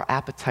are our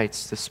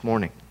appetites this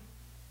morning?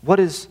 What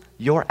is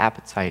your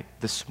appetite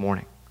this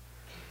morning?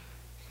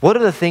 What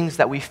are the things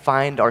that we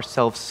find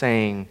ourselves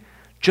saying,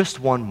 just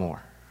one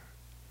more,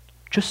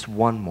 just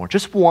one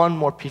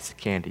more piece of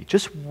candy,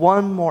 just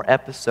one more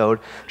episode,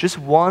 just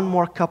one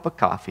more cup of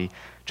coffee,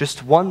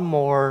 just one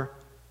more,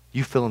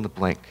 you fill in the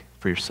blank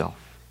for yourself.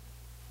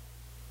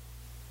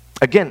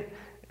 Again,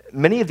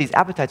 many of these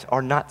appetites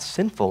are not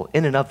sinful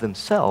in and of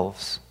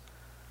themselves,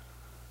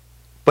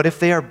 but if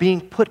they are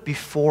being put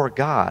before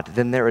God,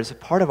 then there is a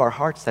part of our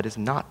hearts that is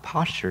not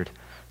postured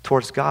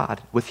towards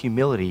God with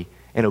humility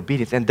and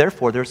obedience, and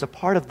therefore there's a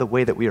part of the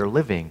way that we are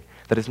living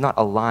that is not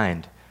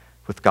aligned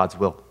with God's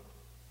will.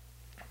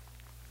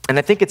 And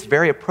I think it's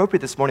very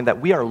appropriate this morning that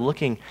we are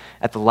looking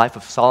at the life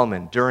of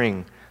Solomon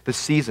during the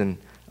season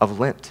of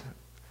Lent.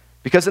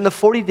 Because in the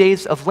 40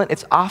 days of Lent,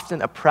 it's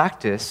often a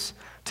practice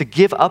to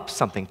give up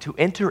something, to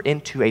enter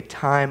into a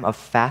time of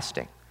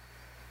fasting.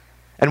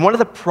 And one of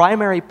the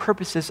primary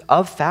purposes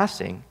of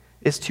fasting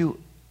is to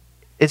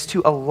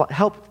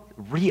help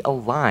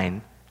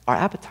realign our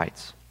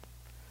appetites.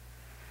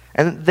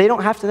 And they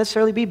don't have to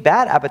necessarily be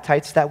bad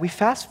appetites that we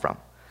fast from.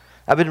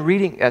 I've been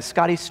reading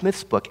Scotty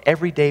Smith's book,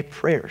 Everyday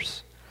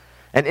Prayers.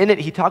 And in it,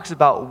 he talks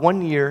about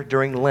 1 year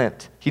during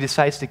Lent, he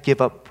decides to give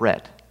up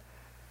bread.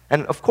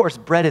 And of course,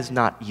 bread is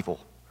not evil.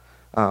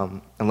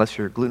 Unless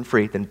you're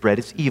gluten-free, then bread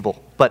is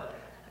evil. But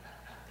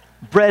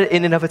bread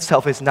in and of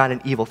itself is not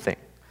an evil thing,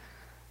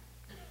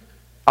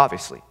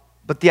 obviously.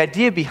 But the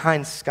idea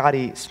behind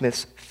Scotty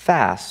Smith's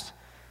fast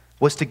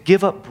was to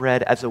give up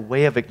bread as a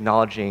way of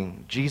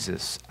acknowledging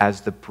Jesus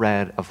as the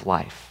bread of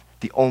life,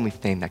 the only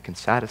thing that can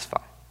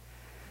satisfy.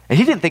 And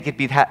he didn't think it'd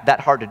be that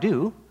hard to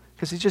do,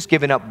 because he's just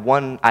given up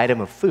one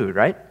item of food,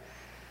 right?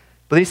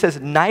 But he says,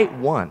 night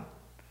one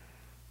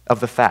of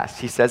the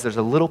fast, he says there's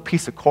a little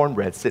piece of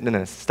cornbread sitting in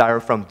a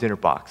styrofoam dinner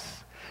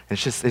box. And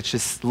it's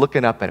just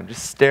looking up at him,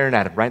 just staring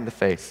at him right in the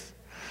face.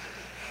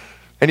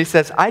 And he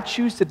says, I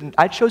chose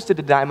to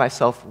deny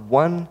myself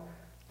one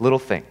little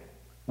thing,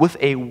 with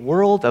a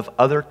world of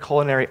other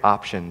culinary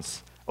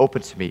options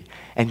open to me,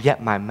 and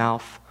yet my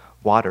mouth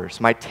waters.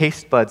 My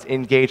taste buds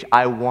engage.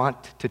 I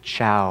want to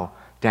chow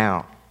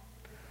down.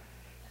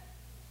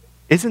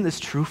 Isn't this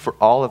true for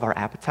all of our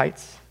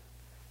appetites?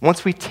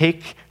 Once we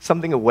take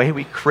something away,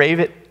 we crave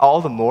it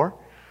all the more.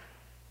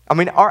 I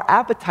mean, our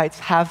appetites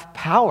have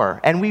power,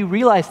 and we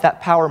realize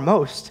that power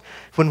most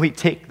when we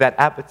take that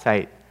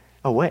appetite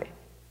away.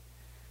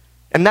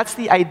 And that's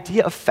the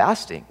idea of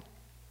fasting.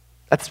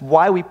 That's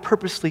why we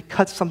purposely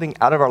cut something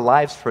out of our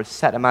lives for a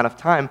set amount of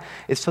time,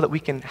 is so that we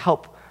can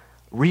help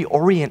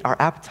reorient our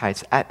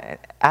appetites,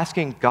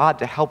 asking God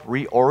to help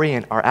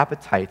reorient our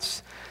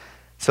appetites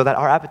so that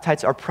our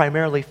appetites are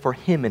primarily for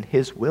Him and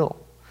His will.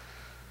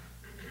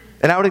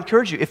 And I would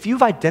encourage you, if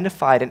you've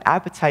identified an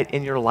appetite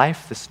in your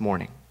life this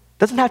morning, it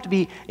doesn't have to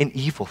be an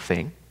evil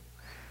thing.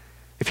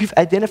 If you've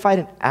identified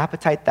an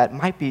appetite that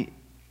might be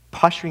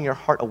posturing your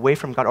heart away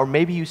from God, or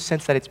maybe you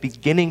sense that it's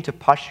beginning to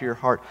posture your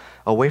heart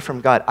away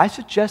from God, I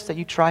suggest that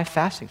you try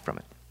fasting from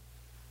it.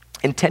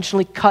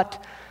 Intentionally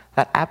cut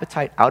that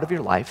appetite out of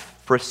your life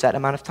for a set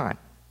amount of time.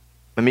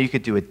 I mean, you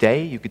could do a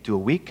day, you could do a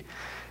week.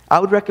 I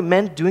would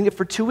recommend doing it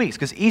for 2 weeks,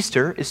 because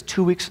Easter is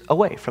 2 weeks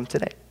away from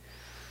today.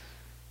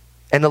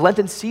 And the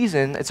Lenten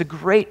season, it's a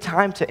great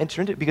time to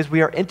enter into it, because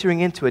we are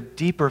entering into a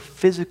deeper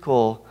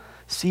physical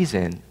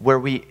season where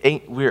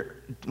we're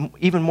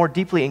even more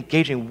deeply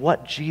engaging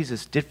what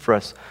Jesus did for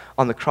us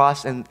on the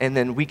cross, and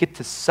then we get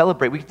to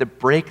celebrate, we get to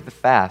break the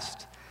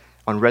fast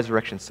on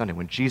Resurrection Sunday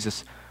when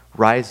Jesus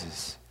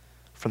rises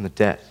from the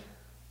dead.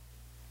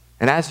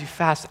 And as you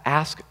fast,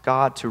 ask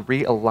God to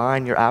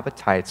realign your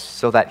appetites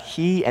so that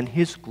He and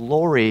His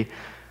glory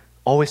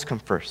always come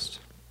first.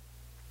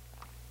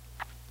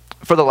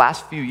 For the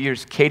last few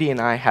years, Katie and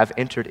I have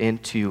entered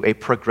into a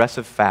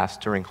progressive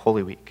fast during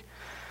Holy Week.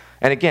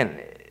 And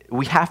again,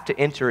 we have to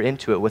enter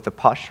into it with a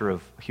posture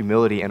of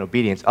humility and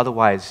obedience.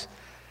 Otherwise,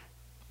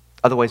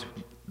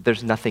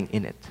 there's nothing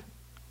in it.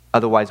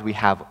 Otherwise,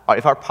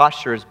 if our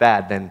posture is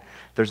bad, then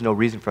there's no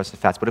reason for us to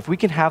fast. But if we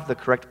can have the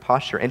correct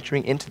posture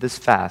entering into this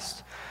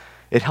fast,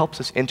 it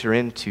helps us enter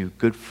into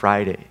Good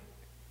Friday,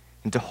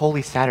 into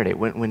Holy Saturday,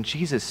 when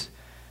Jesus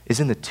is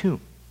in the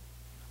tomb.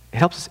 It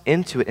helps us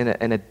into it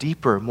in a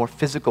deeper, more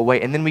physical way.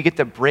 And then we get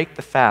to break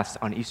the fast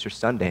on Easter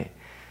Sunday.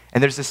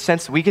 And there's a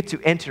sense we get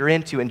to enter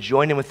into and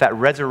join in with that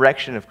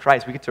resurrection of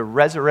Christ. We get to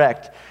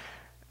resurrect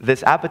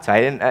this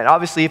appetite. And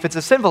obviously, if it's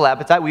a sinful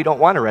appetite, we don't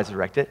want to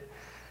resurrect it.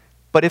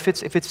 But if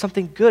it's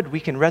something good, we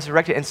can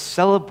resurrect it and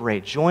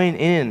celebrate, join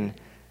in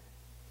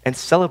and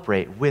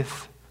celebrate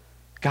with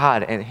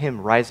God and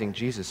Him rising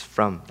Jesus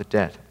from the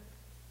dead.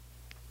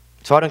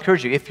 So I'd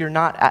encourage you, if you're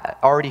not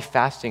already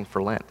fasting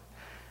for Lent,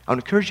 I would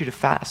encourage you to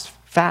fast.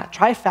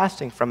 Try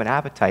fasting from an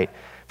appetite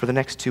for the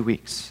next 2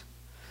 weeks.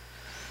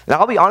 Now,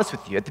 I'll be honest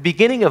with you. At the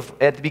beginning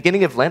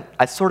of Lent,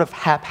 I sort of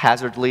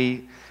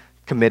haphazardly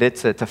committed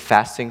to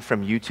fasting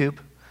from YouTube.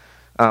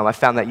 I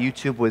found that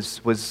YouTube was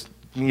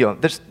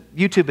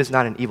YouTube is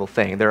not an evil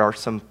thing. There are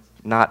some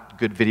not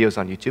good videos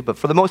on YouTube, but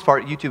for the most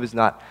part, YouTube is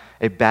not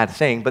a bad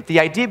thing. But the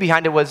idea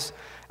behind it was,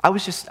 I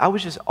was just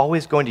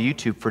always going to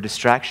YouTube for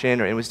distraction,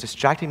 or it was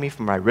distracting me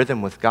from my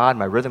rhythm with God,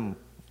 my rhythm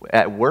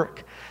at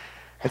work.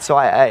 And so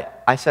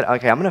I said,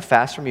 okay, I'm going to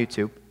fast from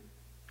YouTube.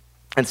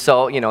 And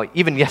so,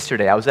 even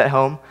yesterday, I was at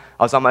home,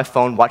 I was on my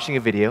phone watching a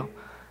video,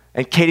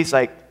 and Katie's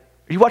like,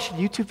 are you watching a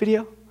YouTube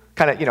video?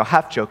 Kind of,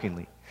 half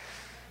jokingly.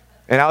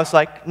 And I was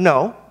like,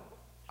 no,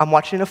 I'm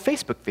watching a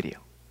Facebook video.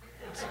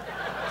 It's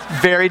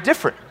very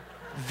different,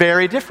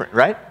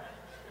 right?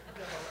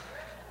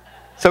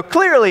 So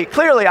clearly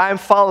I'm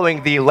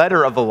following the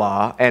letter of the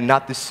law and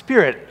not the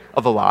spirit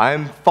of the law.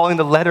 I'm following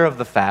the letter of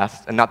the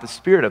fast and not the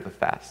spirit of the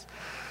fast.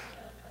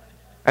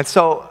 And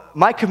so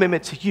my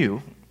commitment to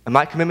you and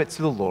my commitment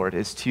to the Lord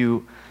is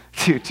to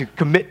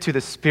commit to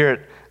the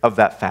spirit of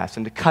that fast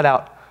and to cut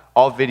out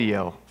all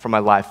video from my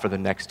life for the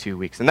next 2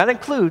 weeks. And that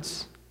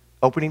includes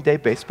opening day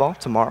baseball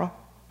tomorrow,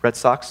 Red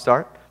Sox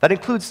start. That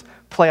includes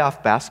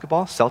playoff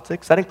basketball,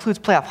 Celtics. That includes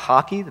playoff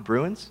hockey, the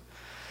Bruins.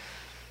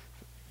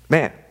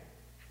 Man,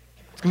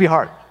 it's going to be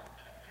hard.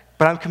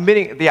 But I'm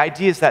committing, the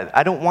idea is that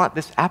I don't want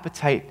this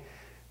appetite,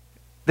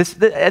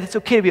 it's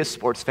okay to be a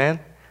sports fan.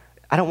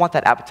 I don't want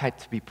that appetite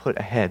to be put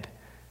ahead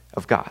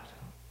of God.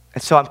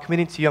 And so I'm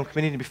committing to you, I'm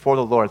committing before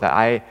the Lord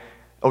that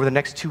over the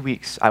next 2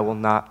 weeks, I will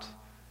not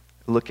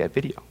look at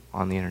video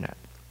on the internet.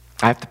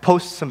 I have to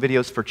post some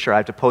videos for church. I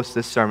have to post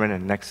this sermon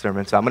and next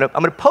sermon. So I'm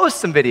gonna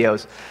post some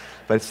videos,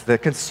 but it's the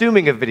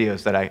consuming of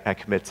videos that I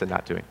commit to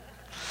not doing.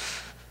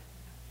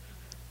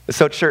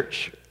 So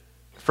church,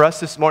 for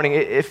us this morning,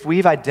 if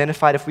we've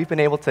identified, if we've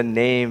been able to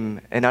name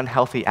an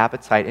unhealthy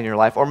appetite in your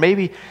life, or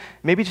maybe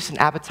just an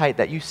appetite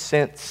that you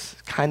sense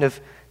kind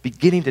of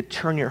beginning to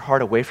turn your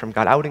heart away from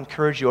God, I would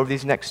encourage you over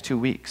these next 2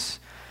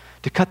 weeks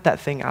to cut that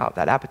thing out,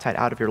 that appetite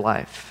out of your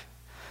life,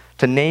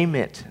 to name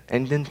it,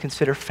 and then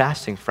consider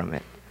fasting from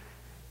it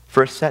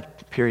for a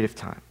set period of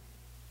time.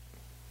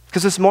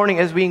 Because this morning,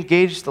 as we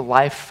engage the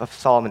life of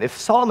Solomon, if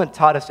Solomon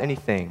taught us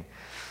anything,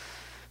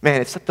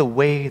 man, it's that the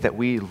way that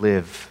we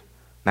live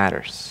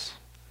matters.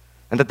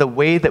 And that the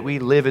way that we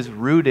live is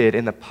rooted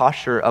in the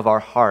posture of our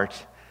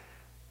heart.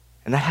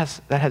 And that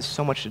has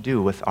so much to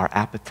do with our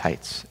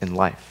appetites in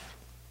life.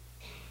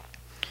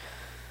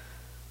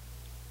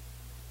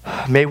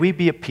 May we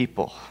be a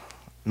people,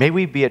 may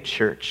we be a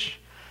church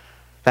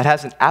that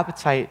has an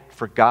appetite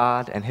for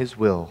God and His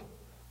will,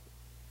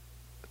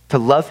 to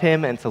love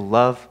Him and to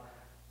love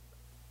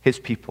His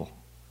people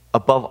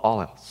above all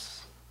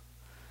else.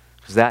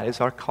 Because that is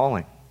our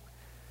calling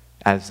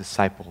as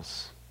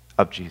disciples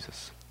of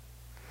Jesus.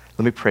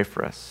 Let me pray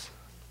for us.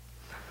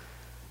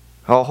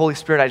 Oh, Holy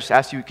Spirit, I just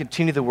ask you to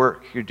continue the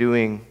work you're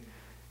doing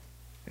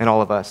in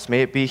all of us.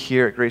 May it be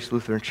here at Grace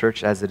Lutheran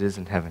Church as it is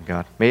in heaven,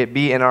 God. May it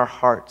be in our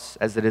hearts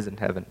as it is in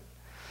heaven.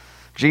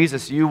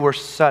 Jesus, you were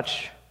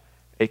such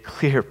a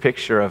clear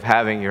picture of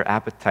having your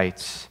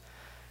appetites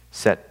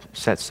set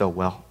so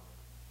well.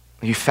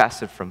 You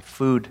fasted from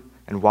food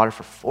and water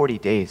for 40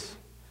 days.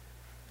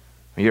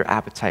 Your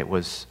appetite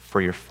was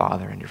for your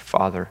Father and your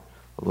Father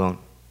alone.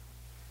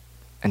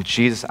 And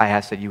Jesus, I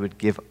ask that you would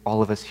give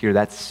all of us here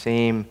that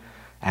same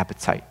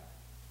appetite.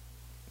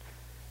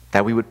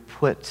 That we would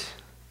put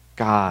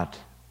God,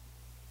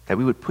 that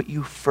we would put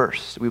you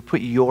first. We would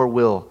put your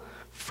will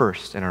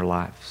first in our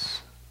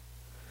lives.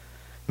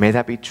 May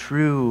that be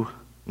true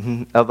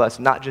of us,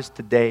 not just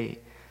today,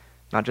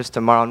 not just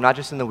tomorrow, not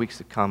just in the weeks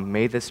to come.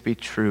 May this be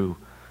true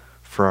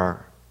for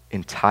our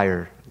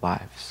entire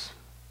lives.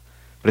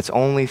 But it's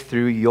only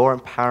through your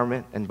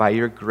empowerment and by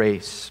your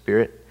grace,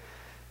 Spirit,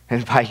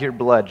 and by your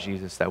blood,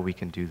 Jesus, that we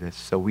can do this.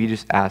 So we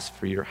just ask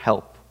for your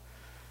help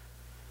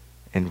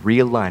in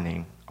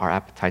realigning our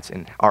appetites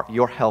and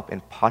your help in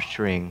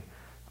posturing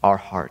our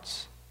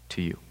hearts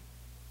to you.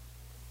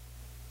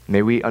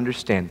 May we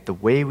understand that the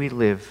way we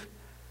live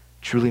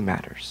truly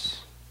matters.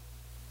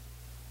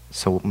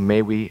 So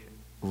may we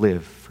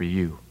live for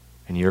you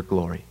and your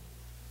glory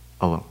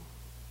alone.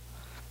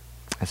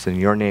 It's in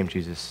your name,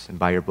 Jesus, and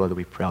by your blood that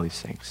we pray all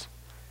these things.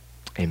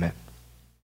 Amen.